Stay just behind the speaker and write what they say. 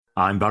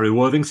I'm Barry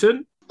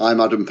Worthington.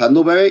 I'm Adam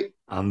Pendlebury.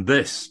 And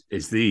this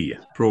is the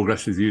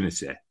Progress with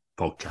Unity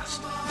podcast.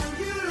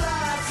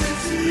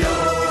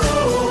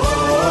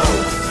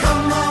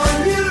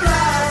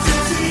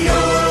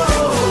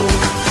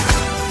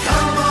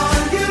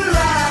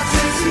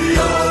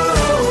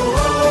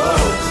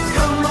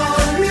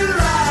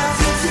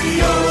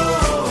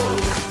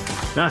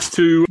 Nice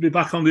to be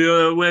back on the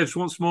airwaves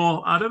once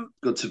more, Adam.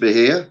 Good to be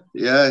here.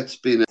 Yeah, it's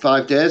been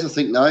 5 days, I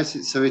think. Nice.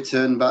 It's a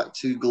return back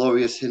to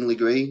glorious Hindley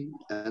Green,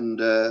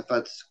 and I've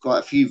had quite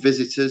a few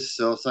visitors,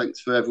 so thanks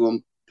for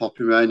everyone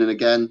popping around. And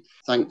again,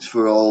 thanks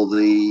for all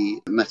the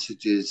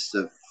messages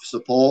of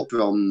support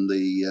from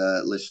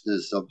the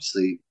listeners.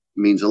 Obviously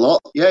means a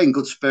lot. Yeah, in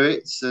good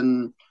spirits,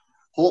 and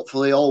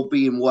hopefully all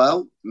being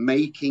well,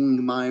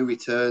 making my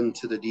return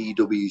to the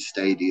DW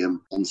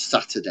Stadium on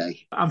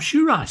Saturday. I'm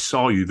sure I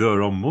saw you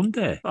there on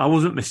Monday. I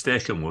wasn't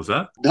mistaken, was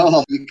I?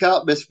 No, you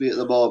can't miss me at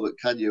the moment,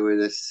 can you, with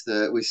this,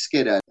 with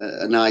Skinner,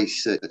 a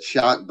nice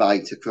shark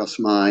bite across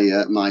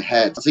my my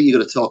head. I think you're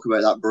going to talk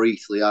about that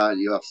briefly, aren't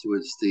you,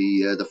 afterwards,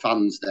 the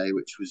fans' day,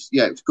 which was,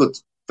 it was good,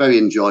 very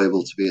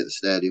enjoyable to be at the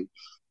stadium.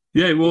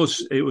 Yeah, it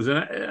was. It was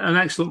an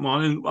excellent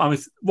morning. I mean,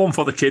 one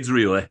for the kids,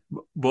 really.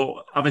 But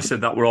having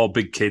said that, we're all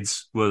big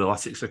kids where the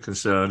Latics are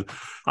concerned.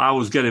 I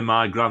was getting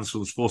my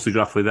grandson's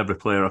photograph with every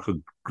player I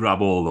could grab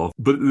hold of.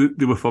 But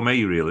they were for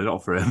me, really,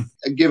 not for him.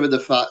 And given the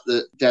fact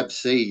that Deb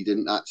C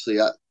didn't actually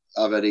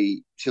have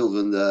any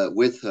children there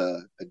with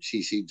her, and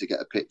she seemed to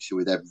get a picture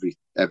with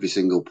every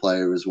single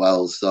player as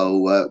well.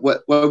 So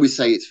when we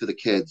say it's for the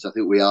kids, I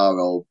think we are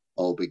all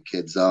big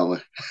kids, aren't we?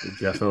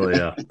 Definitely,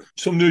 yeah.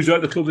 Some news out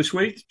of the club this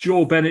week.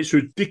 Joe Bennett's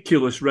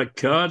ridiculous red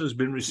card has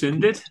been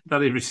rescinded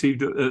that he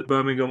received at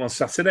Birmingham on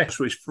Saturday,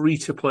 so he's free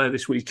to play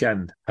this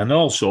weekend. And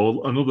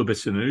also, another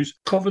bit of news,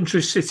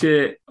 Coventry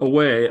City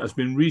away has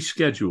been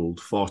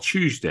rescheduled for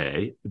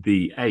Tuesday,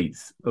 the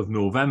 8th of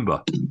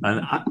November.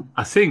 And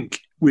I think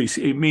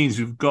it means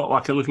we've got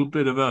like a little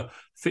bit of a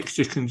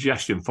fixture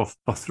congestion for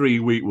 3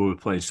 weeks where we're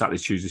playing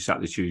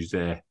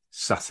Saturday,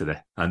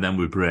 Saturday, and then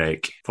we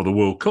break for the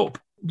World Cup.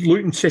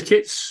 Luton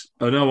tickets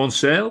are now on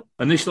sale.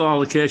 Initial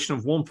allocation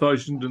of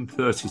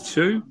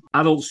 1,032.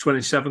 Adults,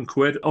 27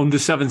 quid. Under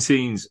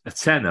 17s, a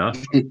tenner.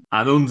 And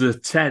under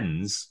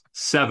 10s,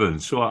 7.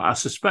 So I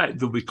suspect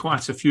there'll be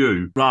quite a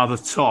few rather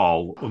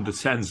tall under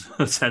 10s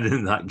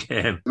attending that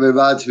game. It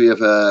reminds me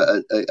of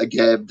a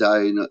game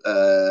down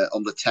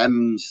on the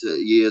Thames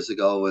years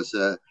ago as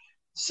a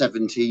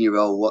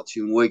 17-year-old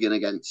watching Wigan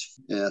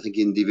against, I think,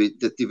 in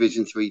the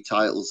Division 3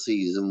 title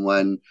season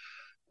when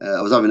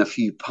I was having a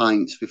few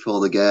pints before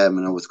the game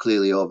and I was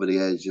clearly over the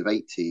age of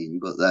 18.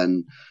 But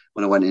then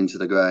when I went into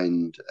the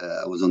ground,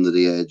 I was under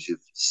the age of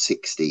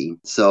 16.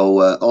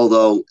 So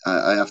although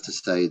I have to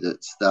say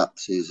that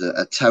is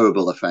a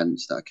terrible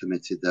offence that I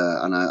committed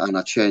there, and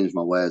I changed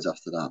my ways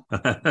after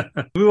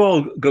that. We've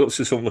all got up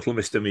to some little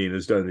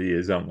misdemeanours down the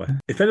years, haven't we?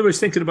 If anybody's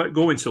thinking about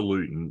going to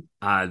Luton,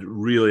 I'd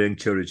really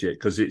encourage it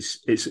because it's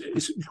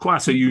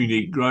quite a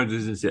unique ground,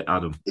 isn't it,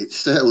 Adam? It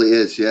certainly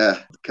is,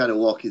 yeah. Kind of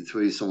walking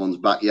through someone's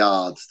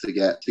backyard to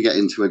get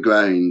into a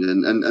ground,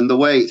 and the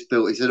way it's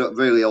built is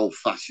really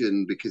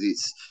old-fashioned because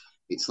it's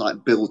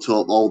like built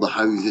up, all the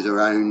houses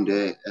around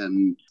it,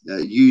 and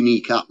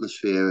unique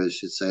atmosphere, I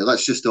should say.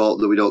 Let's just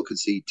hope that we don't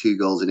concede 2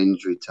 goals in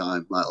injury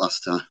time like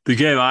last time. The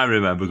game I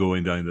remember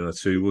going down there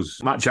too was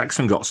Matt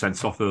Jackson got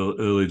sent off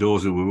early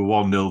doors and we were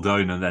 1-0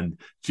 down, and then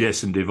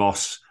Jason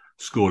DeVos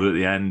scored at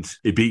the end.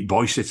 He beat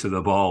Boise to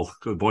the ball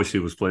because Boise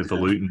was playing for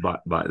Luton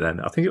back then.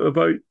 I think it was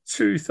about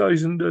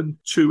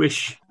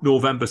 2002-ish,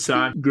 November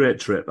time. Great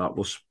trip that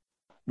was.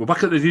 We're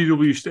back at the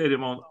DW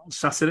Stadium on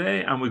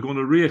Saturday and we're going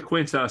to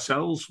reacquaint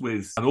ourselves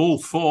with an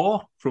old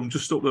four from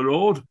just up the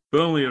road.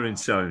 Burnley are in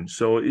town,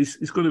 so it's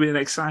going to be an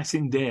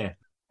exciting day.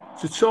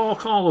 To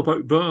talk all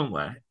about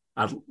Burnley,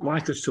 I'd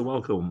like us to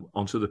welcome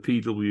onto the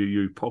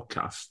PWU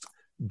podcast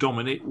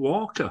Dominic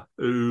Walker,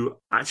 who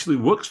actually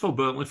works for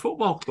Burnley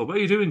Football Club. How are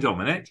you doing,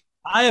 Dominic?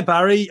 Hiya,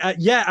 Barry.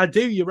 Yeah, I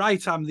do. You're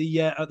right. I'm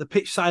the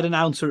pitch side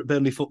announcer at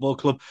Burnley Football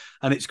Club,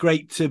 and it's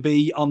great to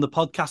be on the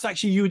podcast.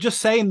 Actually, you were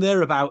just saying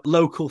there about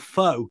local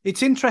foe.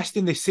 It's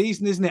interesting this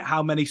season, isn't it,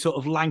 how many sort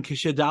of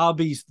Lancashire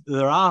derbies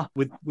there are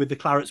with the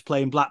Clarets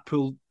playing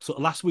Blackpool sort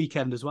of last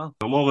weekend as well.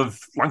 A lot of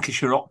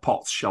Lancashire hot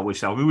pots, shall we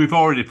say. I mean, we've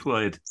already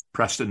played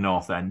Preston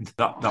North End.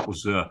 That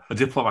was a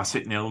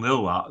diplomatic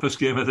 0-0, that first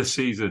game of the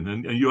season.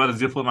 And you had a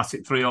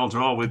diplomatic 3-3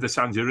 draw with the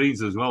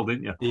Tangerines as well,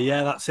 didn't you?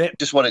 Yeah, that's it.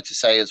 Just wanted to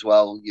say as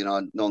well,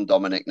 I've known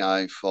Dominic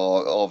now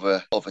for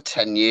over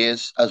 10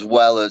 years, as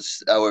well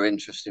as our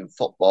interest in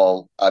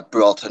football. I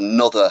brought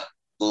another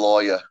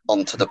lawyer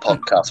onto the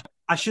podcast.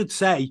 I should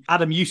say,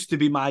 Adam used to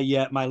be my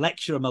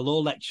lecturer, my law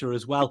lecturer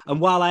as well.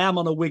 And while I am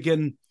on a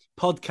Wigan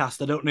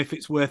podcast, I don't know if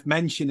it's worth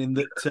mentioning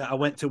that I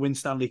went to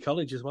Winstanley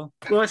College as well.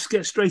 Well, let's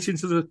get straight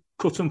into the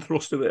cut and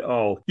thrust of it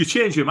all. You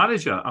changed your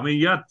manager. I mean,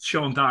 you had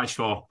Sean Dyche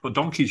for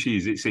donkey's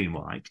years, it seemed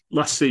like.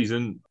 Last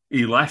season,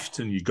 he left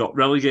and you got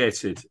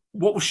relegated.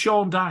 What was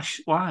Sean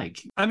Dyche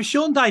like? I mean,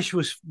 Sean Dyche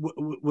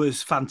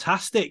was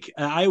fantastic.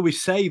 I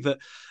always say that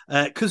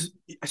because,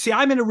 see,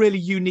 I'm in a really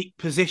unique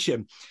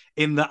position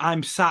in that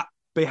I'm sat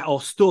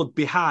or stood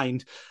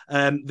behind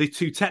the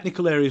two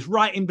technical areas,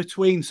 right in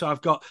between. So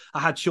I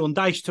had Sean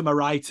Dyche to my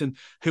right and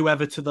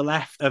whoever to the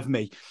left of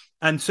me.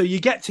 And so you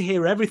get to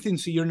hear everything.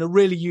 So you're in a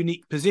really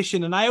unique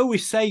position. And I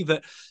always say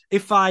that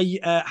if I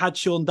had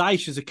Sean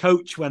Dyche as a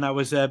coach when I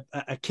was a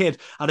kid,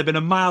 I'd have been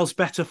a miles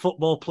better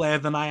football player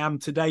than I am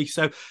today.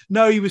 So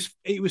no, he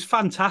was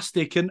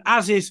fantastic. And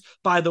as is,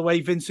 by the way,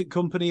 Vincent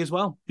Kompany as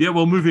well. Yeah,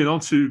 well, moving on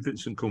to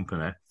Vincent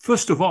Kompany.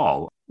 First of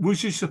all,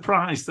 was you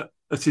surprised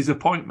at his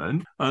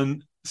appointment?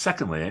 And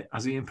secondly,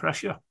 has he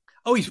impressed you?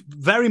 Oh, he's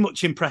very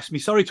much impressed me.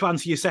 Sorry to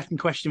answer your second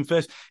question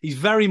first. He's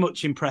very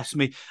much impressed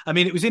me. I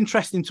mean, it was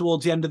interesting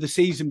towards the end of the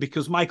season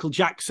because Michael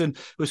Jackson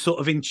was sort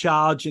of in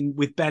charge and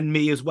with Ben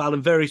Mee as well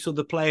and various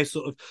other players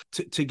sort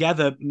of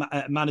together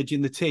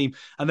managing the team.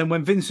 And then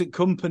when Vincent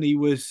Kompany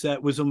was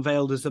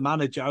unveiled as the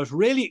manager, I was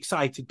really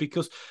excited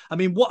because, I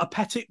mean, what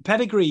a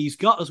pedigree he's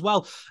got as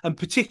well. And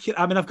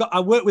particularly, I mean, I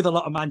work with a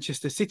lot of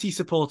Manchester City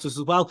supporters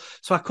as well.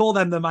 So I call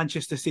them the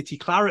Manchester City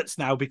Clarets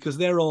now because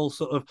they're all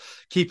sort of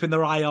keeping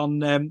their eye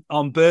on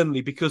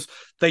Burnley because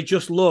they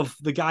just love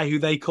the guy who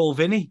they call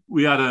Vinny.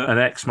 We had an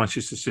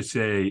ex-Manchester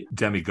City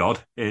demigod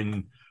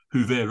in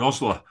Uwe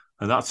Rosler,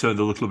 and that turned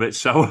a little bit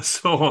sour.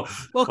 So,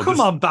 well, come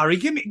on, Barry,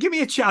 give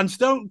me a chance.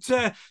 Don't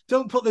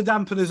put the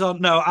dampeners on.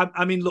 No,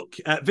 I mean, look,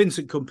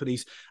 Vincent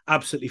Kompany's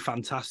absolutely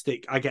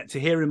fantastic. I get to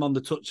hear him on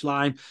the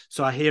touchline,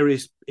 so I hear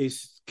his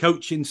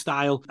coaching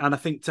style, and I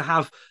think to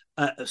have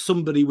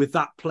somebody with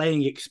that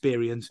playing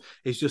experience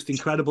is just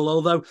incredible.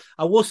 Although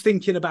I was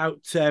thinking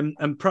about,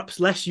 and perhaps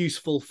less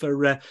useful for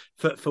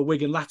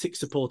Wigan Latics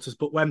supporters,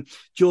 but when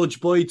George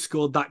Boyd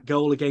scored that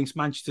goal against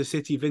Manchester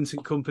City,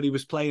 Vincent Kompany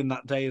was playing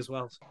that day as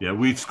well. Yeah,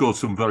 we'd scored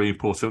some very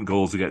important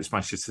goals against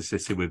Manchester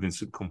City with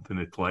Vincent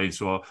Kompany playing,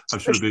 so I'm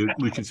sure we'll be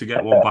looking to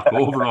get one back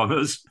over on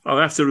us. I'll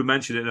have to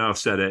mention it now I've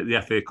said it, the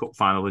FA Cup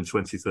final in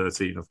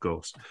 2013, of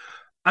course.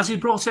 Has he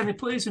brought any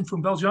players in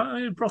from Belgium?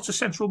 He brought a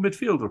central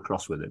midfielder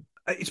across with him.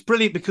 It's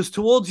brilliant because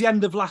towards the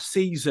end of last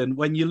season,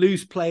 when you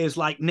lose players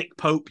like Nick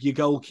Pope, your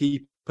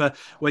goalkeeper,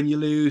 when you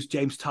lose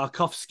James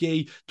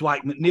Tarkowski,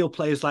 Dwight McNeil,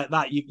 players like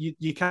that,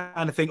 you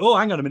kind of think, oh,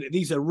 hang on a minute,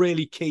 these are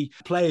really key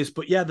players.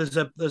 But yeah,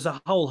 there's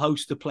a whole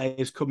host of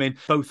players coming,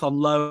 both on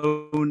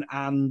loan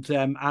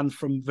and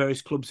from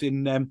various clubs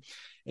in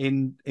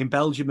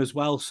Belgium as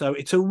well. So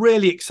it's a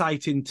really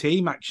exciting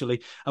team,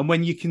 actually. And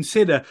when you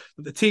consider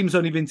that the team's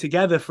only been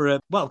together for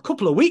a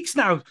couple of weeks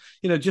now,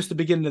 just the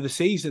beginning of the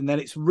season, then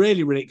it's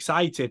really, really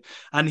exciting.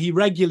 And he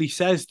regularly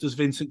says, does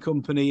Vincent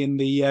Kompany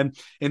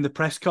in the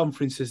press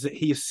conferences, that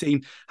he has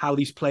seen how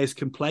these players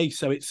can play.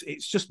 So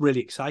it's just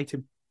really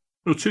exciting.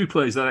 Well, two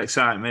players that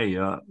excite me,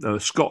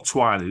 Scott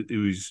Twine,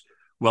 who is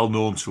well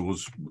known to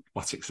us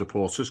Latics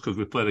supporters because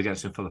we've played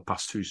against him for the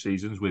past two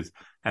seasons with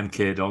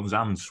MK Dons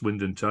and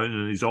Swindon Town,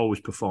 and he's always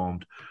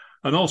performed.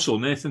 And also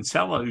Nathan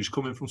Teller, who's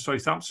coming from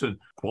Southampton,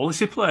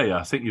 quality player.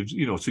 I think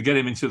to get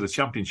him into the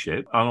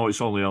Championship. I know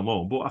it's only on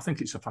loan, but I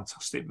think it's a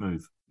fantastic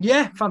move.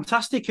 Yeah,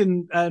 fantastic,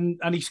 and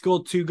he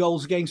scored 2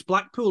 goals against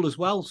Blackpool as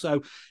well.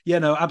 So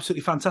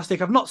absolutely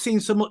fantastic. I've not seen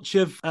so much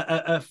of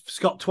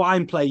Scott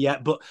Twine play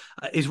yet, but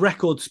his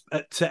records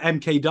at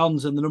MK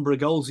Dons and the number of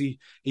goals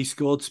he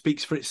scored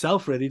speaks for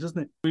itself, really,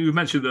 doesn't it? You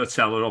mentioned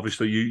Teller.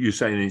 Obviously, you're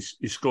saying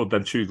he scored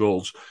them 2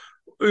 goals.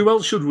 Who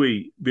else should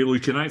we be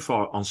looking out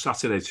for on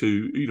Saturday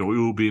who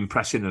will be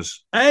impressing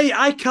us? Hey,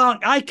 I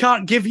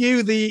can't give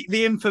you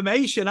the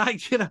information.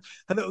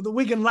 The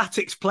Wigan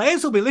Latics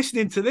players will be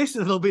listening to this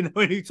and they'll be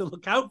knowing who to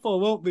look out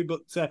for, won't we?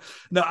 But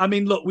no, I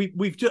mean, look,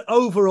 we've just,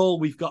 overall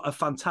we've got a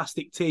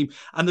fantastic team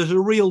and there's a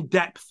real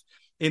depth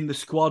in the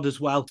squad as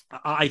well.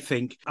 I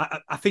think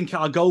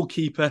our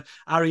goalkeeper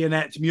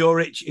Arianet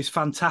Muric is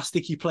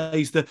fantastic. He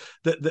plays the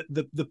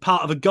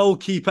part of a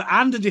goalkeeper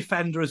and a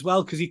defender as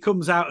well because he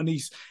comes out and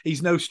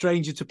he's no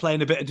stranger to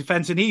playing a bit of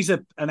defence, and he's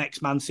an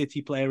ex-Man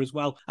City player as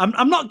well.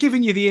 I'm not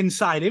giving you the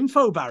inside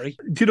info, Barry.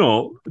 Do you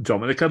know,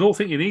 Dominic, I don't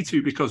think you need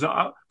to because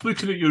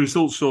looking at your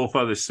results so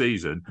far this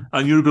season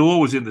and you're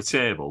below us in the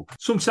table,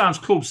 sometimes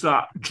clubs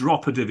that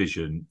drop a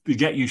division, they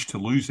get used to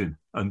losing.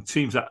 And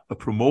teams that are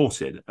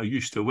promoted are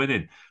used to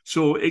winning.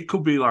 So it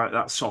could be like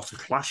that sort of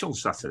clash on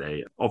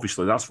Saturday.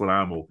 Obviously, that's what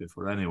I'm hoping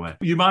for anyway.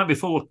 You might be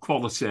full of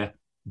quality,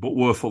 but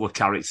we're full of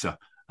character.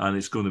 And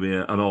it's going to be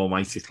an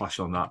almighty clash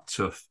on that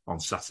turf on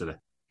Saturday.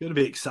 Going to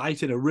be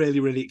exciting, a really,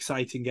 really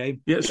exciting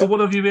game. Yeah, so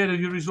what have you made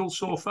of your results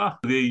so far?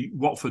 The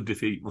Watford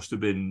defeat must have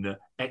been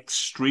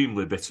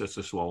extremely bitter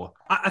to swallow.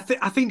 I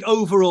think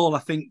overall,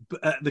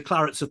 the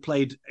Clarets have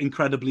played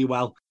incredibly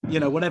well.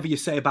 Whatever you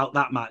say about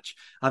that match,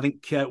 I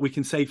think we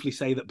can safely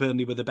say that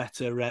Burnley were the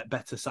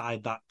better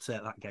side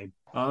that game.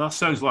 That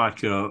sounds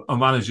like a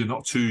manager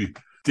not too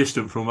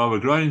distant from our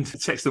ground.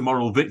 It takes the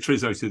moral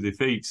victories out of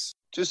defeats.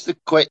 Just a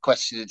quick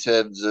question in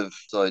terms of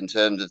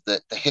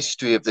the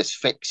history of this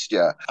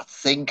fixture. I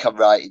think I'm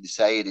right in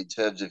saying in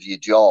terms of your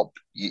job,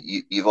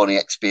 you've only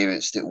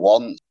experienced it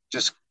once.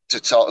 Just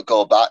to sort of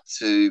go back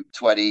to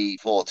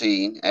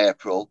 2014,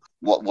 April,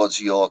 what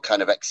was your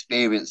kind of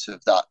experience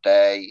of that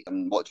day,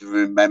 and what do you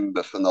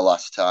remember from the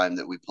last time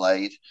that we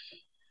played?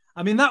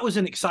 I mean, that was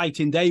an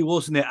exciting day,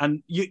 wasn't it?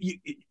 And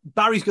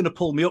Barry's going to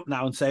pull me up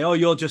now and say, "Oh,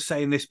 you're just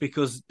saying this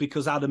because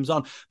Adam's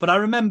on." But I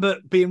remember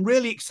being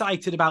really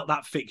excited about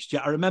that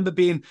fixture. I remember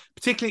being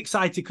particularly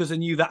excited because I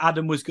knew that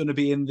Adam was going to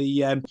be in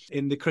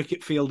the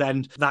cricket field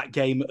end that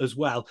game as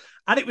well.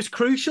 And it was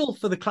crucial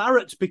for the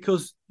Clarets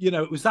because,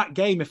 it was that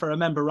game, if I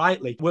remember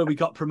rightly, where we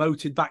got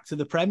promoted back to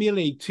the Premier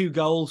League. 2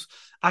 goals.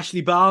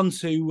 Ashley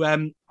Barnes, who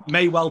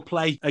may well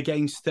play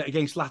against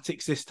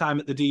Latics this time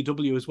at the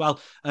DW as well,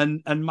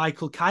 and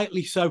Michael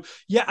Kitely. So,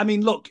 yeah, I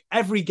mean, look,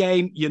 every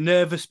game you're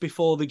nervous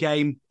before the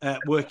game,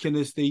 working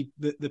as the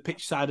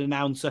pitch side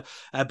announcer,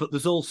 but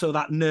there's also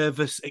that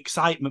nervous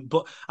excitement.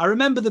 But I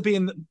remember there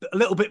being a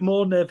little bit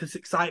more nervous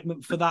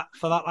excitement for that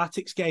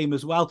Latics game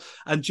as well.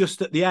 And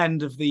just at the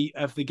end of the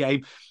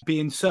game,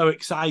 being so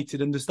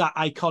excited, and there's that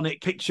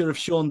iconic picture of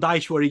Sean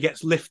Dyche where he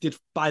gets lifted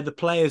by the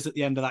players at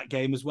the end of that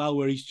game as well,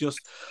 where he's just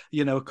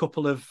a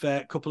couple of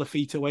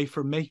feet away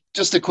from me.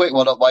 Just a quick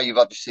one on why you've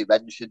obviously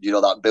mentioned,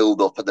 that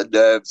build up and the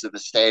nerves of a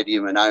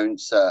stadium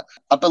announcer.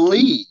 I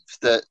believe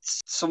that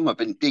some have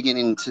been digging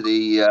into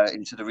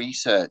the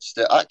research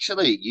that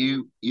actually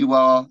you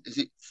are, is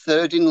it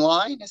third in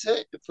line, is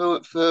it,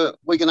 for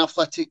Wigan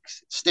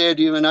Athletics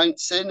stadium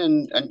announcing,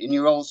 and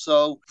you're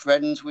also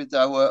friends with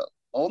our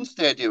own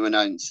stadium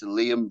announcer,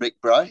 Liam Brick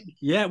Bryan.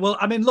 Yeah, well,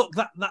 I mean, look,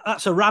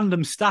 that's a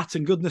random stat,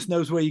 and goodness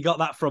knows where you got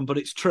that from, but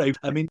it's true.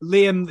 I mean,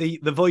 Liam,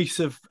 the voice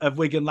of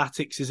Wigan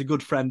Latics, is a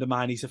good friend of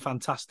mine. He's a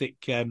fantastic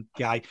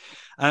guy.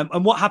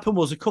 And what happened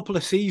was, a couple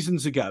of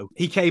seasons ago,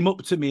 he came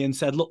up to me and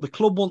said, look, the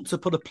club want to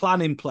put a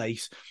plan in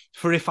place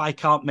for if I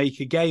can't make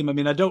a game. I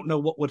mean, I don't know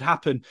what would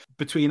happen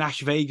between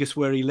Ash Vegas,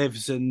 where he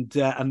lives, and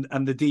the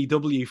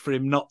DW for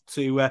him not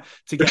to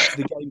get to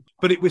the game.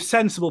 But it was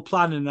sensible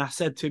planning, and I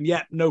said to him,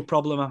 yeah, no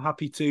problem, I'm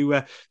happy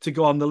to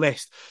go on the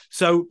list.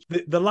 So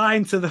the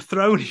line to the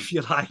throne, if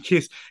you like,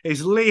 is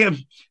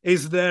Liam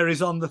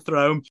is on the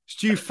throne.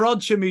 Stu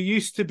Frodsham, who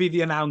used to be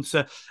the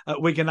announcer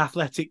at Wigan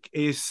Athletic,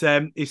 is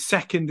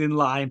second in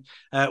line.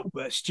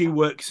 Stu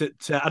works at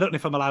I don't know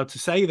if I'm allowed to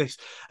say this,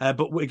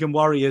 but Wigan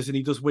Warriors, and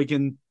he does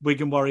Wigan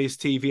Warriors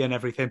TV and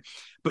everything,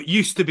 but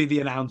used to be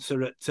the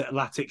announcer at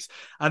Latics.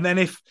 And then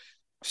if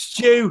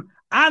Stu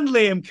and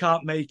Liam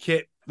can't make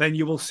it, then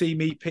you will see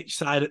me pitch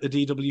side at the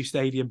DW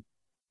Stadium.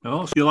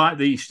 Oh, so you like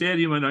the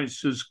Stadium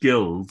Announcers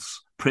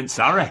Guild's Prince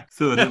Harry,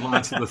 third in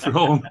line to the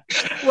throne.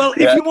 Well,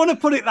 if you want to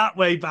put it that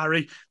way,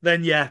 Barry,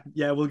 then yeah,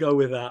 we'll go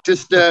with that.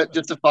 Just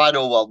a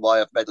final one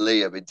why I've met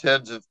Liam. In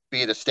terms of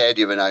being a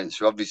stadium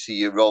announcer, obviously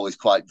your role is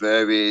quite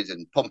varied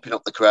and pumping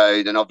up the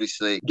crowd, and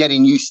obviously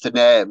getting used to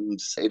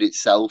names in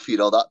itself,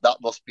 that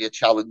must be a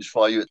challenge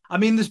for you. I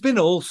mean, there's been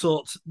all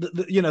sorts,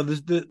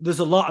 there's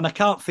a lot, and I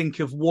can't think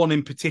of one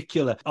in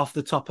particular off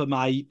the top of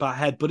my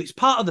head, but it's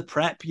part of the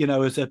prep,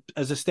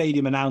 as a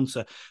stadium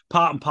announcer,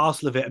 part and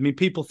parcel of it. I mean,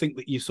 people think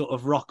that you sort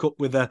of rock up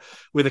with a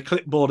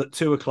clipboard at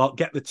 2:00,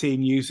 get the team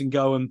news and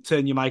go and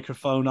turn your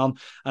microphone on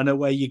and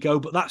away you go.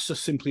 But that's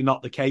just simply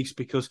not the case,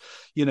 because,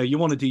 you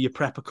want to do your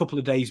prep a couple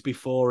of days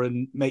before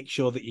and make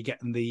sure that you're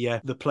getting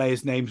the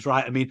players' names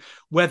right. I mean,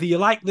 whether you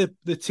like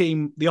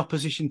the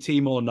opposition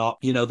team or not,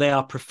 they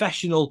are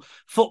professional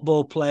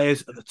football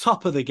players at the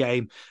top of the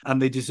game,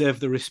 and they deserve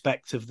the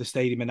respect of the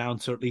stadium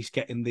announcer, at least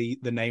getting the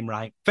name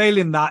right.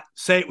 Failing that,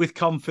 say it with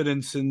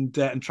confidence and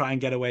try and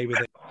get away with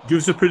it. Give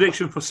us a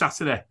prediction for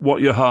Saturday,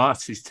 what your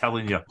heart is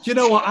telling you. Do you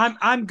know what?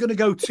 I'm going to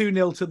go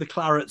 2-0 to the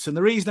Clarets, and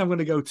the reason I'm going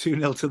to go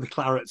 2-0 to the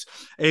Clarets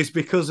is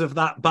because of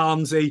that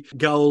Barnesy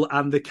goal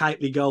and the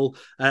Kitely goal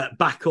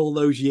back all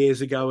those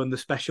years ago, and the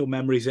special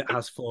memories it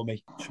has for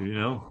me.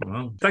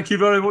 Well, thank you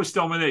very much,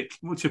 Dominic.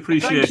 Much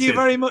appreciated. Thank you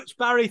very much,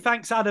 Barry.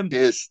 Thanks, Adam.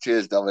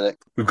 Cheers, Dominic.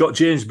 We've got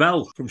James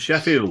Bell from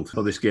Sheffield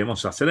for this game on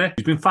Saturday.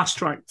 He's been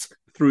fast-tracked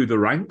through the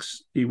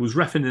ranks. He was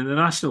reffing in the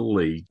National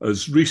League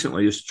as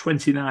recently as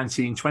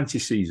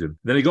 2019-20 season.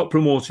 Then he got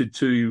promoted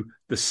to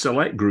the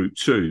Select Group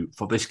 2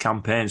 for this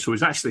campaign, so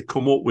he's actually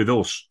come up with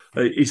us.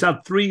 He's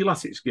had 3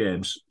 Latics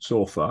games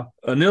so far.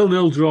 A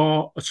 0-0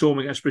 draw at home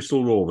against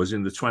Bristol Rovers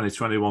in the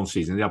 2021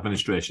 season, the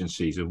administration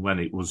season, when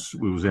we was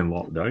in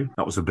lockdown.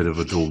 That was a bit of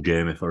a dull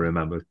game, if I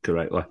remember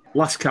correctly.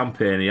 Last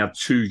campaign, he had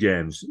 2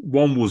 games.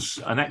 One was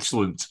an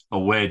excellent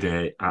away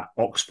day at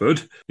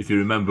Oxford. If you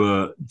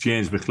remember,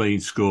 James McLean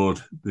scored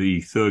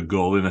the 3rd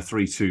goal in a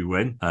 3-2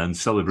 win and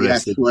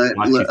celebrated.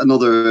 Yes,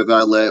 another of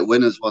our late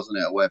winners, wasn't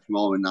it, away from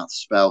home in that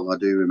spell? I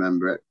do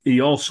remember it.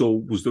 He also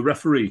was the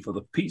referee for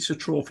the Pizza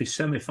Trophy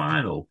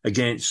semi-final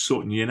against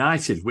Sutton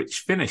United, which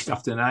finished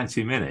after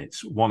 90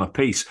 minutes, 1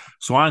 apiece.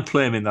 So I'm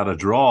claiming that a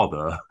draw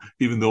there,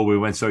 even though we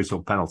went out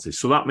on penalties.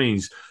 So that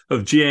means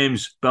of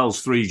James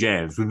Bell's 3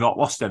 games, we've not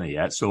lost any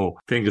yet. So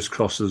fingers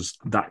crossed as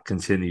that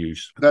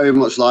continues. Very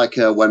much like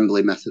a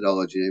Wembley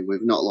methodology.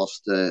 We've not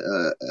lost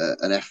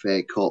an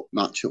FA Cup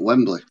match at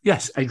Wembley.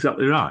 Yes,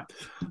 exactly right.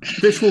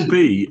 This will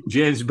be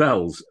James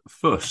Bell's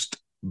first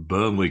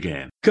Burnley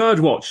game. Card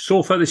watch.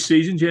 So far this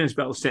season, James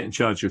Bell's taken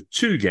charge of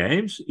 2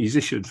 games. He's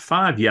issued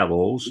 5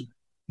 yellows,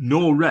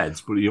 no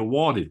reds, but he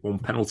awarded 1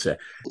 penalty.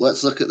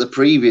 Let's look at the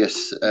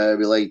previous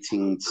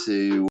relating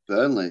to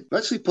Burnley. We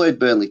actually played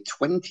Burnley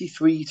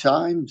 23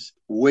 times,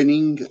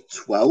 winning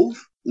 12,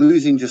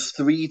 losing just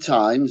 3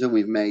 times, and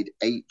we've made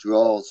 8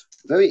 draws.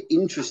 Very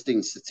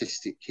interesting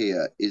statistic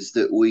here is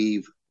that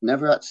we've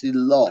never actually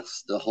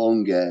lost a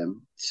home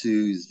game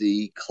to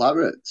the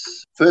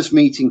Clarets. First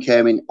meeting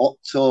came in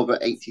October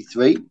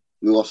 83.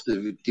 We lost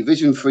the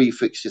Division 3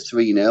 fixture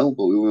 3-0,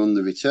 but we were on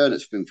the return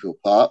at Springfield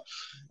Park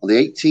on the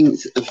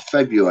 18th of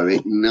February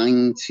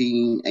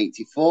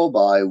 1984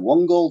 by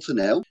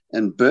 1-0.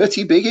 And Wayne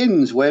Bertie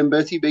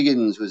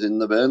Biggins was in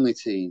the Burnley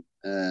team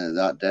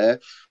that day.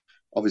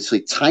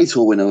 Obviously,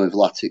 title winner with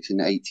Latics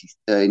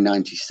in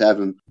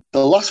 97.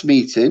 The last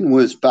meeting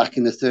was back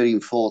in the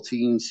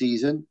 13-14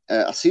 season.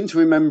 I seem to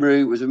remember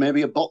it was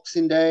maybe a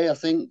Boxing Day, I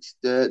think,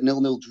 the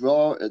 0-0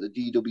 draw at the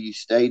DW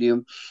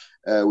Stadium,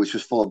 which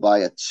was followed by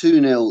a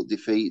 2-0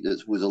 defeat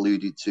that was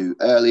alluded to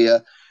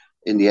earlier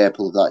in the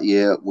April of that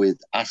year with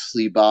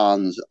Ashley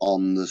Barnes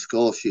on the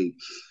score sheet.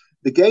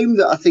 The game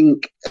that I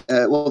think,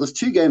 there's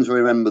 2 games I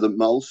remember the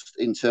most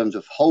in terms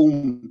of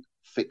home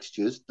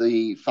fixtures.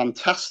 The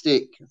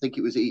fantastic, I think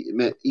it was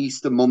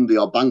Easter Monday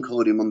or Bank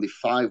Holiday Monday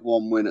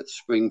 5-1 win at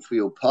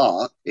Springfield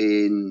Park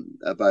in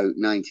about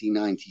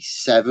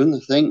 1997, I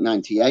think,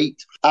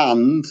 98.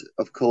 And,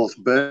 of course,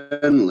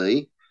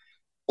 Burnley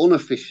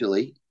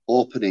unofficially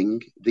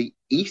opening the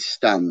East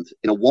Stand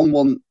in a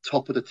 1-1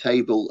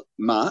 top-of-the-table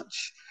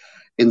match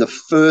in the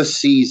first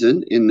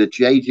season in the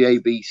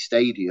JJB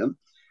Stadium.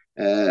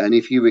 And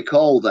if you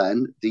recall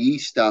then, the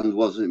East Stand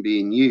wasn't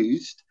being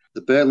used.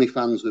 The Burnley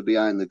fans were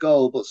behind the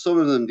goal, but some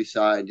of them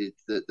decided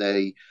that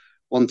they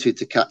wanted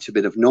to catch a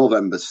bit of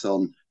November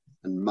sun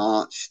and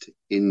marched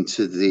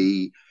into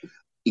the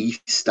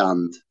East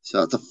Stand.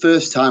 So it's the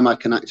first time I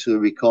can actually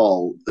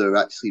recall there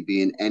actually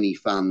being any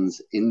fans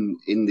in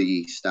the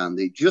East Stand.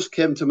 It just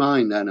came to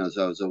mind then as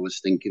I was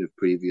thinking of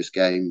previous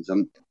games.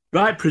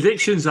 Right,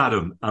 predictions,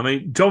 Adam. I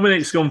mean,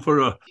 Dominic's gone for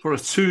a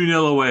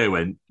 2-0 away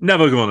win.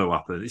 Never going to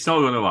happen. It's not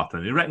going to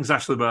happen. He reckons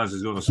Ashley Barnes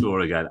is going to score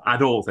again. I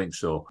don't think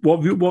so.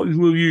 What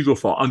will you go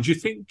for? And do you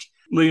think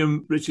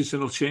Liam Richardson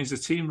will change the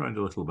team around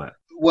a little bit?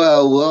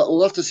 Well,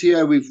 we'll have to see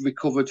how we've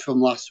recovered from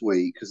last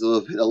week because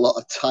there'll be a lot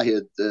of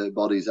tired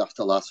bodies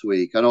after last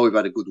week. I know we've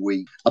had a good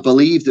week. I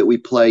believe that we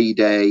played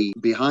a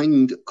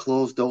behind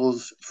closed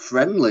doors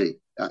friendly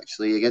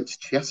actually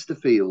against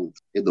Chesterfield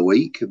in the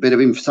week. A bit of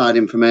inside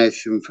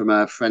information from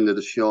our friend of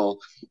the show,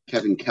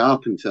 Kevin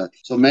Carpenter.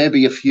 So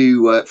maybe a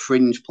few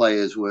fringe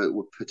players were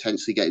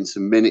potentially getting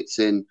some minutes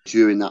in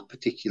during that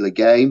particular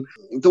game.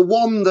 The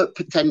one that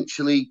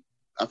potentially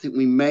I think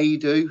we may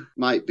do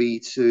might be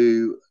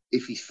to,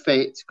 if he's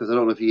fit, because I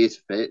don't know if he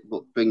is fit,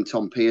 but bring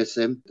Tom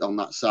Pearson on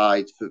that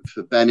side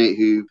for Bennett,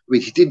 who, I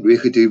mean, he didn't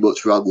really do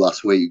much wrong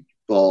last week,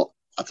 but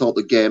I thought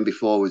the game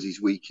before was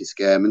his weakest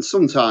game. And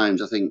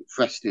sometimes I think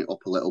freshening it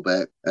up a little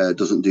bit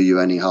doesn't do you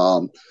any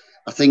harm.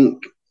 I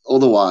think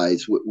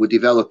otherwise we're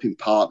developing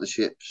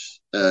partnerships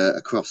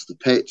across the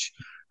pitch.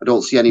 I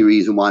don't see any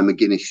reason why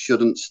McGuinness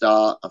shouldn't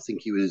start. I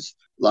think he was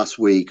last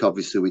week,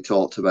 obviously we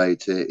talked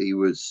about it. He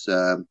was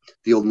the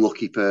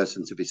unlucky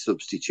person to be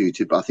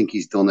substituted, but I think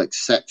he's done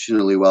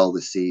exceptionally well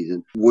this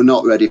season. We're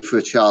not ready for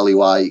a Charlie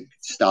White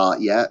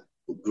start yet.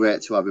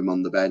 Great to have him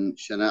on the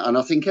bench. And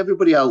I think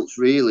everybody else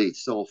really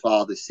so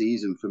far this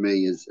season for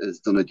me has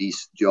done a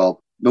decent job.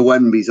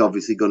 Mwembe's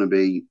obviously going to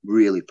be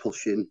really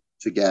pushing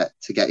to get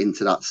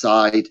into that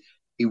side.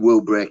 He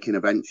will break in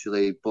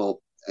eventually, but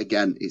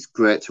again, it's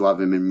great to have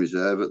him in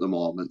reserve at the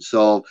moment.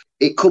 So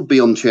it could be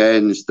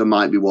unchanged. There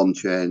might be one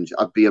change.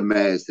 I'd be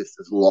amazed if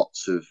there's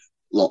lots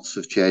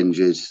of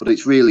changes. But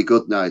it's really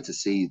good now to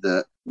see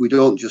that we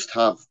don't just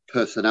have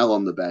personnel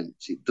on the bench.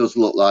 It does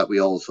look like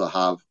we also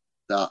have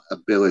that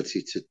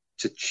ability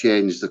to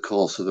change the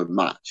course of the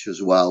match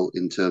as well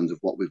in terms of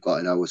what we've got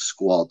in our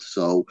squad.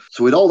 So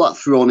with all that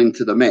thrown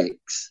into the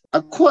mix,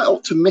 I'm quite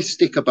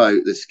optimistic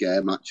about this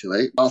game,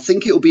 actually. I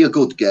think it'll be a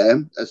good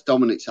game. As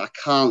Dominic said, I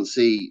can't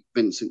see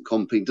Vincent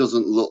Kompany.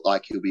 Doesn't look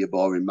like he'll be a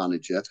boring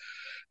manager.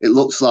 It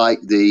looks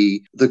like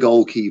the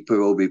goalkeeper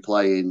will be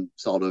playing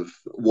sort of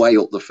way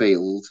up the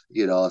field,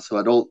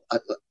 so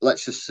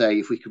let's just say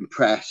if we can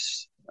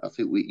press, I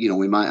think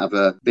we might have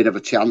a bit of a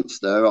chance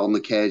there on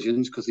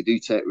occasions because they do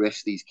take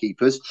risks, these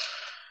keepers.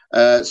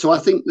 So I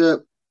think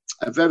that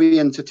a very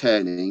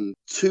entertaining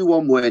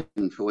 2-1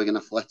 win for Wigan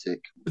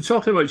Athletic.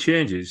 Talking about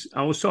changes,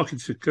 I was talking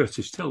to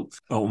Curtis Tilt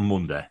on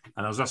Monday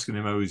and I was asking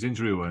him how his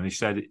injury was and he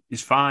said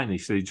it's fine. He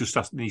said he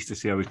just needs to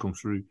see how he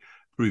comes through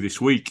this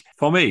week.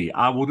 For me,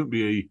 I wouldn't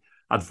be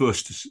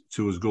adverse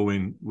to us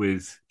going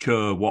with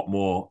Kerr,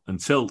 Watmore and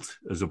Tilt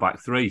as a back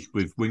three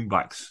with wing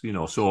backs,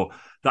 so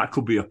that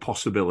could be a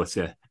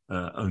possibility.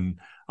 And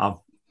I've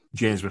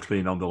James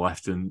McLean on the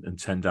left and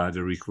Tendai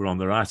Darika on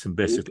the right, and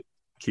basically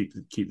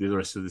keep the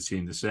rest of the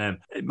team the same.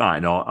 It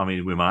might not. I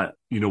mean, we might.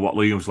 You know what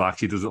Liam's like.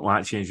 He doesn't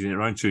like changing it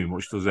around too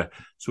much, does he?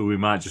 So we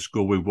might just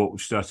go with what we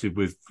started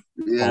with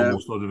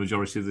almost for the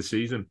majority of the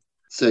season.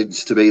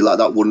 Seems to be like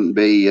that wouldn't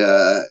be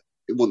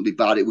it wouldn't be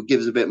bad. It would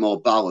give us a bit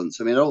more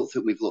balance. I mean, I don't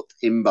think we've looked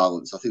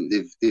imbalanced. I think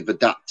they've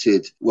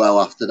adapted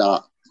well after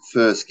that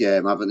first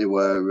game, haven't they,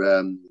 where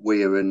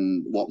Weir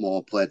and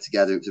Watmore played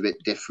together. It was a bit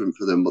different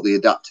for them, but they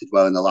adapted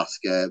well in the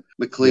last game.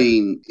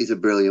 McLean is a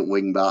brilliant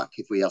wing back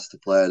if we has to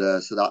play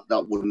there, so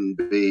that wouldn't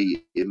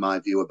be, in my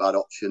view, a bad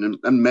option.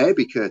 And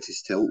maybe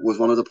Curtis Tilt was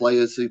one of the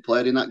players who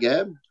played in that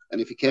game. And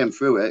if he came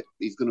through it,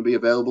 he's going to be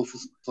available for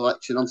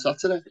selection on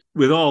Saturday.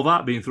 With all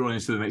that being thrown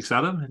into the mix,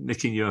 Adam,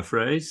 nicking your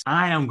phrase,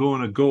 I'm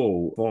going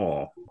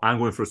for a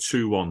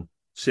 2-1,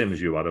 same as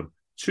you, Adam.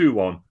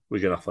 2-1,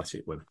 Wigan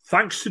Athletic win.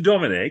 Thanks to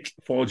Dominic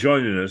for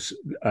joining us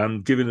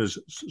and giving us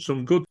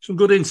some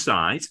good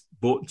insight,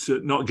 but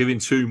not giving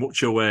too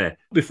much away.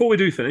 Before we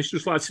do finish,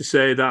 just like to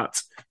say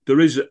that there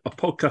is a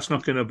podcast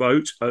knocking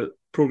about, a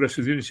Progress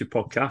with Unity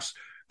podcast,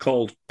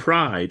 called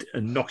Pride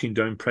and Knocking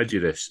Down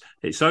Prejudice.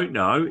 It's out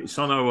now. It's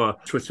on our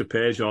Twitter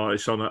page or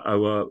it's on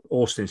our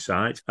hosting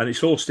site, and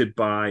it's hosted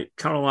by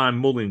Caroline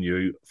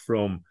Mullineux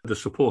from the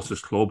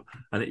Supporters Club,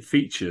 and it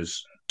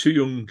features two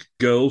young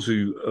girls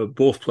who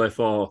both play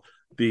for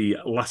the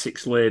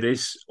Latics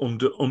ladies,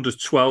 under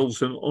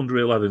 12s and under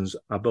 11s,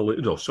 I believe.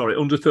 No, sorry,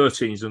 under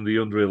 13s and the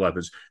under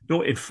 11s.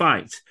 No, in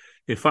fact,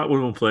 one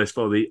of them plays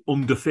for the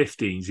under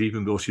 15s,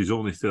 even though she's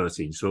only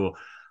 13. So,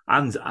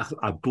 and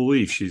I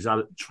believe she's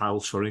had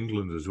trials for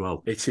England as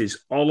well. It is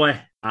Ollie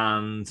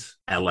and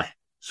Ellie.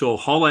 So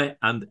Holly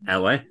and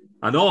Ellie,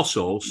 and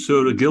also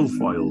Sarah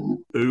Guilfoyle,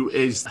 who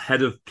is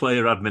head of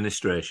player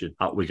administration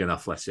at Wigan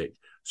Athletic.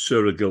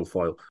 Sarah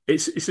Guilfoyle.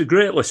 It's a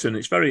great listen.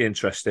 It's very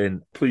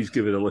interesting. Please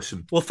give it a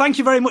listen. Well, thank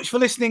you very much for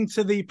listening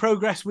to the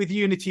Progress with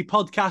Unity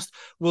podcast.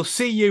 We'll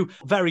see you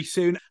very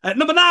soon. At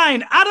number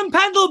 9, Adam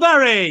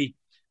Pendlebury.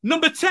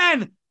 Number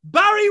 10,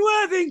 Barry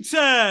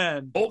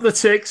Worthington. Up the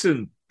ticks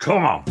and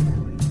come on.